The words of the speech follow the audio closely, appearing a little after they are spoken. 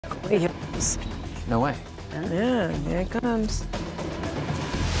Here it comes. No way. Yeah, here it comes.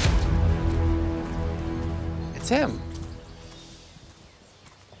 It's him.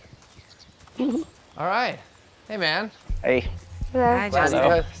 All right. Hey, man. Hey. Hi, Glad Justin.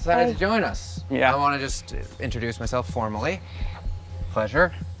 you decided to join us. Yeah. I want to just introduce myself formally.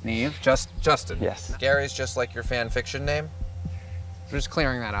 Pleasure. Neve. Justin. Yes. Gary's just like your fan fiction name. We're just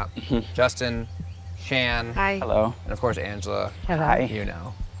clearing that up. Justin, Shan. Hi. Hello. And of course, Angela. Hello. Hi. You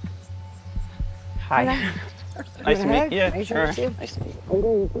know. Hi. Nice to meet you. Nice to Sure. meet you. Nice to meet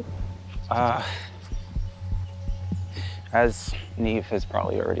you. As Neve has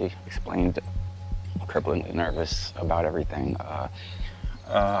probably already explained, cripplingly nervous about everything. I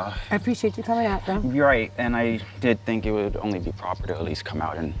appreciate you coming out, though. You're right, and I did think it would only be proper to at least come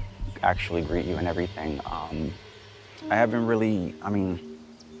out and actually greet you and everything. I haven't really, I'm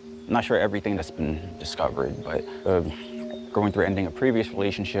not sure everything that's been discovered, but going through ending a previous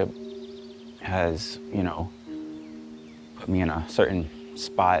relationship has, you know, put me in a certain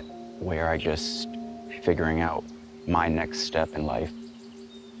spot where I just figuring out my next step in life.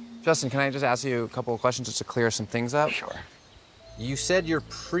 Justin, can I just ask you a couple of questions just to clear some things up? Sure. You said your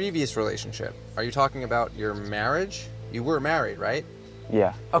previous relationship. Are you talking about your marriage? You were married, right?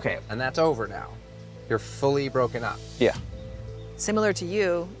 Yeah. Okay, and that's over now. You're fully broken up. Yeah. Similar to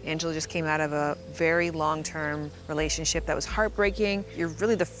you, Angela just came out of a very long-term relationship that was heartbreaking. You're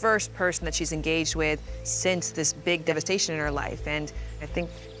really the first person that she's engaged with since this big devastation in her life. And I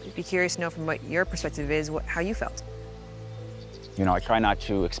think I'd be curious to know from what your perspective is, how you felt. You know, I try not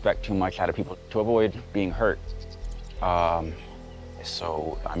to expect too much out of people to avoid being hurt.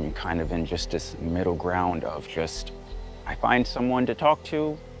 So I'm kind of in just this middle ground of just, I find someone to talk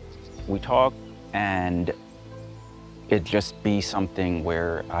to, we talk, and it just be something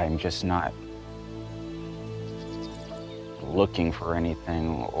where I'm just not looking for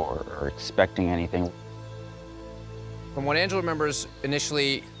anything or expecting anything. From what Angela remembers,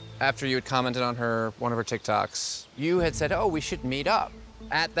 initially, after you had commented on one of her TikToks, you had said, oh, we should meet up.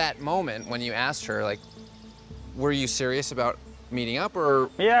 At that moment, when you asked her, like, were you serious about meeting up, or?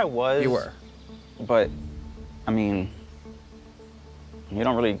 Yeah, I was. You were. But, I mean, you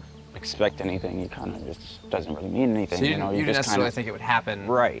don't really expect anything. You kind of just doesn't really mean anything. So you know, didn't just necessarily kinda, think it would happen.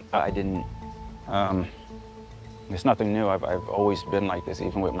 Right. I didn't. It's nothing new. I've always been like this,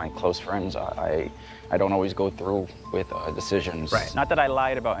 even with my close friends. I don't always go through with decisions. Right. Not that I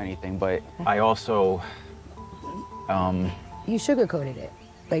lied about anything, but I also. You sugarcoated it,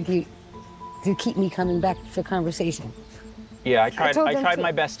 like to keep me coming back for conversation. Yeah, I tried to-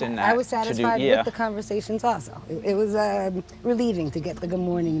 my best in that. I was satisfied to do, yeah. with the conversations also. It was relieving to get the good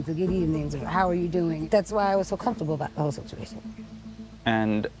mornings, the good evenings, or how are you doing? That's why I was so comfortable about the whole situation.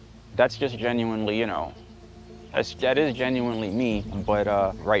 And that's just genuinely, you know, that is genuinely me. But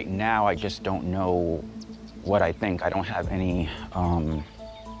right now, I just don't know what I think. I don't have any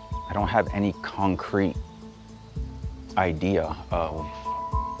concrete idea of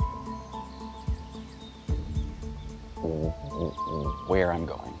where I'm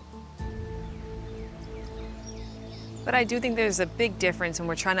going. But I do think there's a big difference when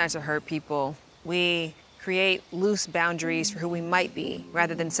we're trying not to hurt people. We create loose boundaries for who we might be,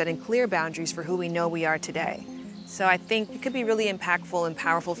 rather than setting clear boundaries for who we know we are today. So I think it could be really impactful and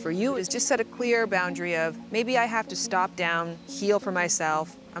powerful for you is just set a clear boundary of, maybe I have to stop down, heal for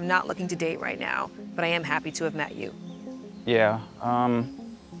myself. I'm not looking to date right now, but I am happy to have met you. Yeah,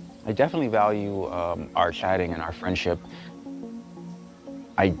 I definitely value our chatting and our friendship.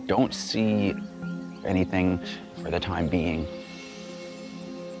 I don't see anything for the time being.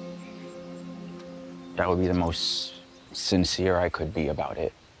 That would be the most sincere I could be about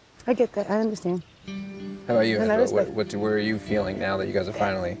it. I get that. I understand. How about you, And I Angela? respect- Where are you feeling now that you guys are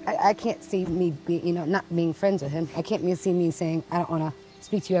finally? I can't see me not being friends with him. I can't see me saying I don't want to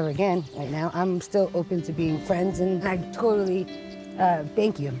speak to you ever again right now. I'm still open to being friends, and I totally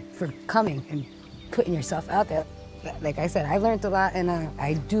thank you for coming and putting yourself out there. Like I said, I learned a lot, and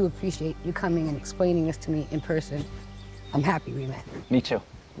I do appreciate you coming and explaining this to me in person. I'm happy we met. Me too.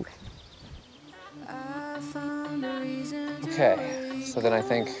 Okay. Okay, so then I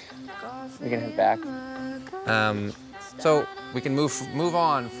think we can head back. So we can move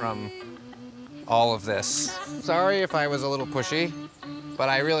on from all of this. Sorry if I was a little pushy, but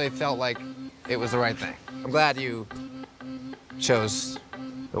I really felt like it was the right thing. I'm glad you chose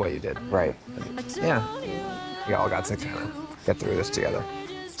the way you did. Right. Yeah, we all got to kind of get through this together.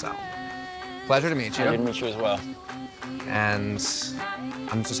 So, pleasure to meet you. I did meet you as well. And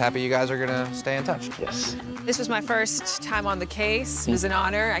I'm just happy you guys are gonna stay in touch. Yes. This was my first time on the case. It was an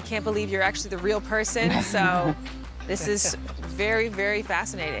honor. I can't believe you're actually the real person, so This is very, very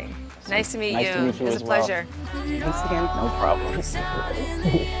fascinating. Nice to meet Nice you. to meet you It was as a well. pleasure. Thanks again. No problem.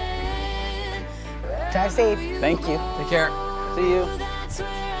 Drive safe. Thank you. Take care. See you.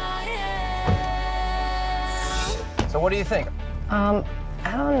 So what do you think? I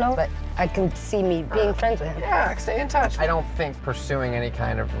don't know, but I can see me being friends with him. Yeah, stay in touch. I don't think pursuing any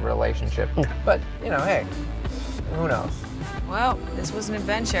kind of relationship, but you know, hey, who knows? Well, this was an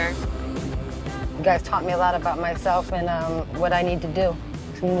adventure. You guys taught me a lot about myself and what I need to do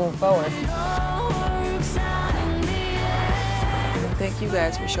to move forward. Thank you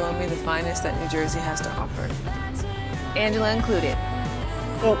guys for showing me the finest that New Jersey has to offer. Angela included.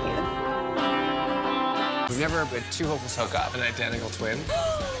 Thank you. We've never had two hopefuls hook up. An identical twin.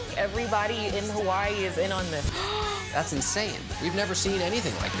 Everybody in Hawaii is in on this. That's insane. We've never seen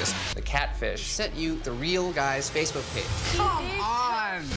anything like this. The Catfish sent you the real guy's Facebook page. Come on!